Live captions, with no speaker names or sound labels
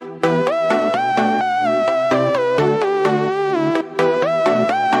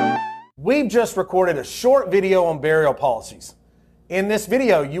We've just recorded a short video on burial policies. In this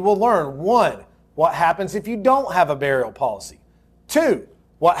video, you will learn 1, what happens if you don't have a burial policy. 2,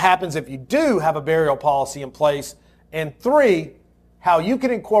 what happens if you do have a burial policy in place. And 3, how you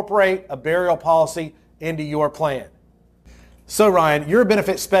can incorporate a burial policy into your plan. So Ryan, you're a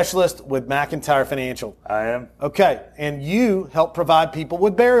benefit specialist with McIntyre Financial. I am. Okay, and you help provide people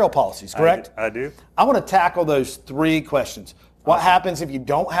with burial policies, correct? I do. I want to tackle those 3 questions. What happens if you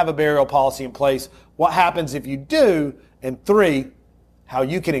don't have a burial policy in place? What happens if you do? And 3, how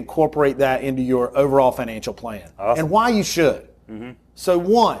you can incorporate that into your overall financial plan. Awesome. And why you should. So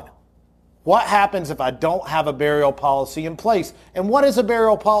 1, what happens if I don't have a burial policy in place? And what is a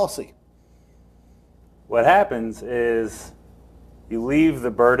burial policy? What happens is you leave the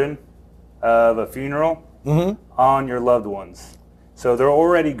burden of a funeral on your loved ones. So they're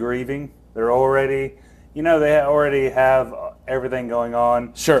already grieving. They're already, they already have everything going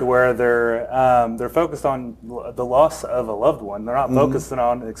on. Sure. To where they're focused on the loss of a loved one. They're not focusing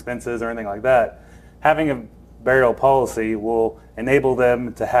on expenses or anything like that. Having a burial policy will enable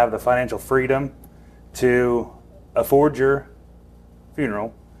them to have the financial freedom to afford your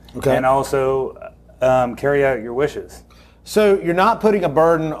funeral and also carry out your wishes. So you're not putting a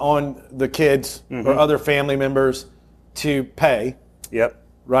burden on the kids or other family members to pay,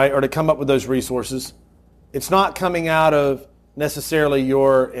 right, or to come up with those resources. It's not coming out of necessarily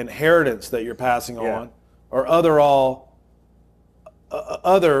your inheritance that you're passing on or other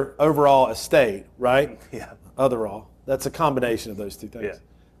overall estate, right? Yeah. Otherall. That's a combination of those 2 things. Yeah.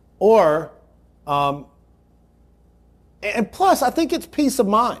 Or, and plus, I think it's peace of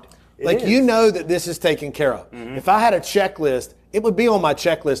mind. It is. You know that this is taken care of. If I had a checklist, it would be on my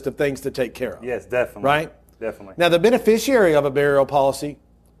checklist of things to take care of. Yes, definitely. Right? Definitely. Now, the beneficiary of a burial policy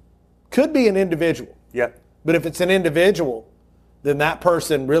could be an individual. Yeah. But if it's an individual, then that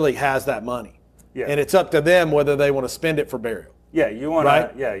person really has that money. Yeah. And it's up to them whether they want to spend it for burial. Yeah, you want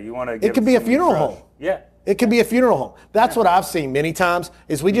Right? to. Yeah, you want to. It could be a funeral home. Yeah. It could be a funeral home. That's what I've seen many times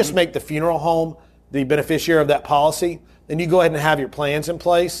is we just make the funeral home the beneficiary of that policy. Then you go ahead and have your plans in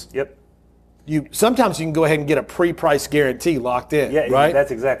place. Yep. Sometimes you can go ahead and get a pre-price guarantee locked in. Yeah, right?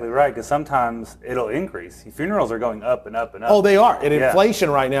 That's exactly right. Because sometimes it'll increase. Funerals are going up and up and up. Oh, they are. And inflation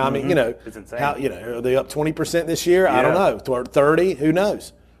right now, I mean, It's insane. Are they up 20% this year? I don't Yeah. know. 30? Who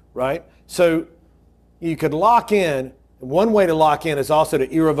knows? Right? So you could lock in. One way to lock in is also to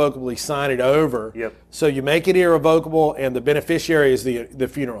irrevocably sign it over. Yep. So you make it irrevocable, and the beneficiary is the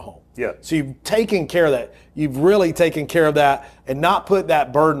funeral home. Yeah. So you've taken care of that. You've really taken care of that and not put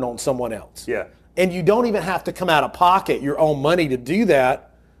that burden on someone else. Yeah. And you don't even have to come out of pocket your own money to do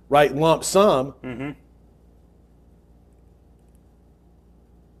that, right? Lump sum.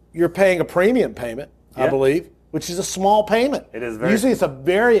 You're paying a premium payment, I believe, which is a small payment. It is very. Usually it's a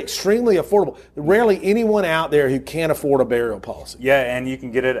very extremely affordable. Rarely anyone out there who can't afford a burial policy. Yeah, and you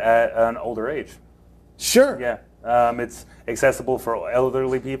can get it at an older age. Sure. Yeah. It's accessible for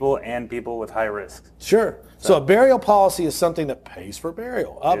elderly people and people with high risks. Sure. So a burial policy is something that pays for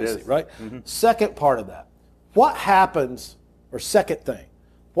burial, obviously, is. right? Second part of that, what happens, or second thing,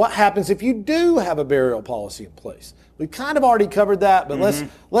 what happens if you do have a burial policy in place? We've kind of already covered that, but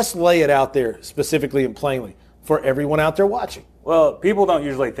let's lay it out there specifically and plainly for everyone out there watching. Well, people don't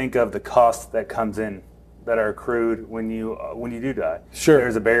usually think of the cost that comes in that are accrued when you do die. Sure.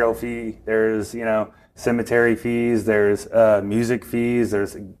 There's a burial fee. There's cemetery fees. There's music fees.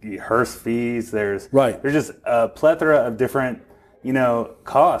 There's hearse fees. There's just a plethora of different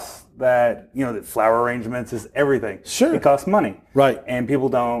costs that the flower arrangements is everything. Sure. It costs money. Right. And people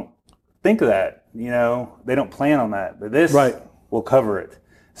don't think of that. They don't plan on that. But this will cover it.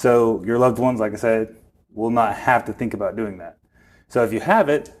 So your loved ones, like I said, will not have to think about doing that. So if you have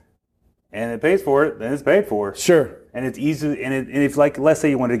it and it pays for it, then it's paid for. Sure. And it's easy. And if, like, let's say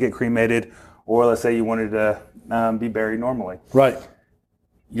you wanted to get cremated, or let's say you wanted to be buried normally. Right.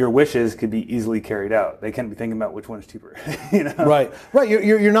 Your wishes could be easily carried out. They can't be thinking about which one is cheaper. Right.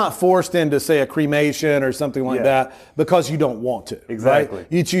 You're not forced into, say, a cremation or something like that because you don't want to. Exactly. Right?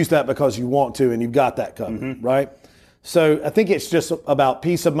 You choose that because you want to, and you've got that covered. Right. So I think it's just about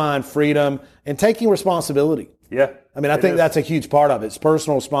peace of mind, freedom, and taking responsibility. Yeah. I mean, I think that's a huge part of it. It's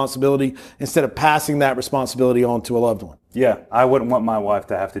personal responsibility instead of passing that responsibility on to a loved one. Yeah. I wouldn't want my wife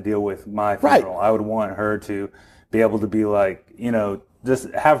to have to deal with my funeral. Right. I would want her to be able to be like,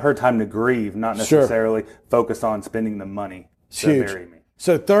 just have her time to grieve, not necessarily focus on spending the money to bury me.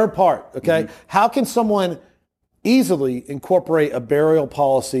 So third part, okay? How can someone easily incorporate a burial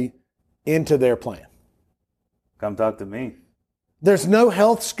policy into their plan? Come talk to me. There's no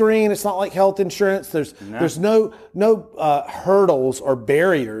health screen. It's not like health insurance. There's no hurdles or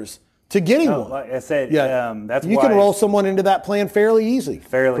barriers to getting No, one. like I said, Yeah. that's You why can roll someone into that plan fairly easy.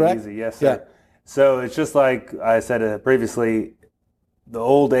 fairly correct? easy. Yes, sir. Yeah. So it's just like I said previously, the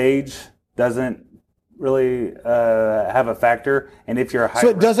old age doesn't really have a factor. And if you're a high So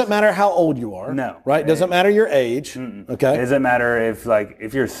it doesn't matter how old you are. No. Right? It doesn't matter your age. It Okay. doesn't matter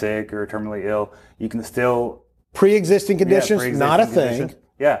if you're sick or terminally ill, you can still Pre-existing conditions, pre-existing not a condition. thing.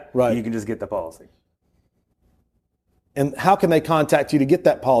 Yeah, Right. You can just get the policy. And how can they contact you to get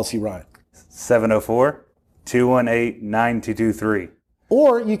that policy, Ryan? 704-218-9223.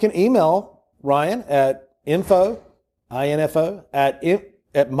 Or you can email Ryan at info at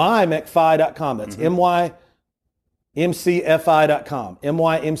mymcfi.com. That's mymcfi.com.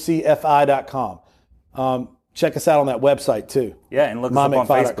 mymcfi.com. Check us out on that website too. Yeah, and look us up on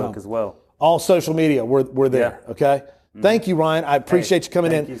mymcfi.com. Facebook as well. All social media, we're there. Yeah. Okay. Thank you, Ryan. I appreciate you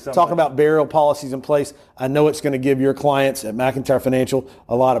coming thank in, you so talking much. about burial policies in place. I know it's going to give your clients at McIntyre Financial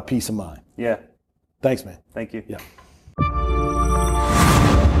a lot of peace of mind. Yeah, Thanks, man. thank you. Yeah.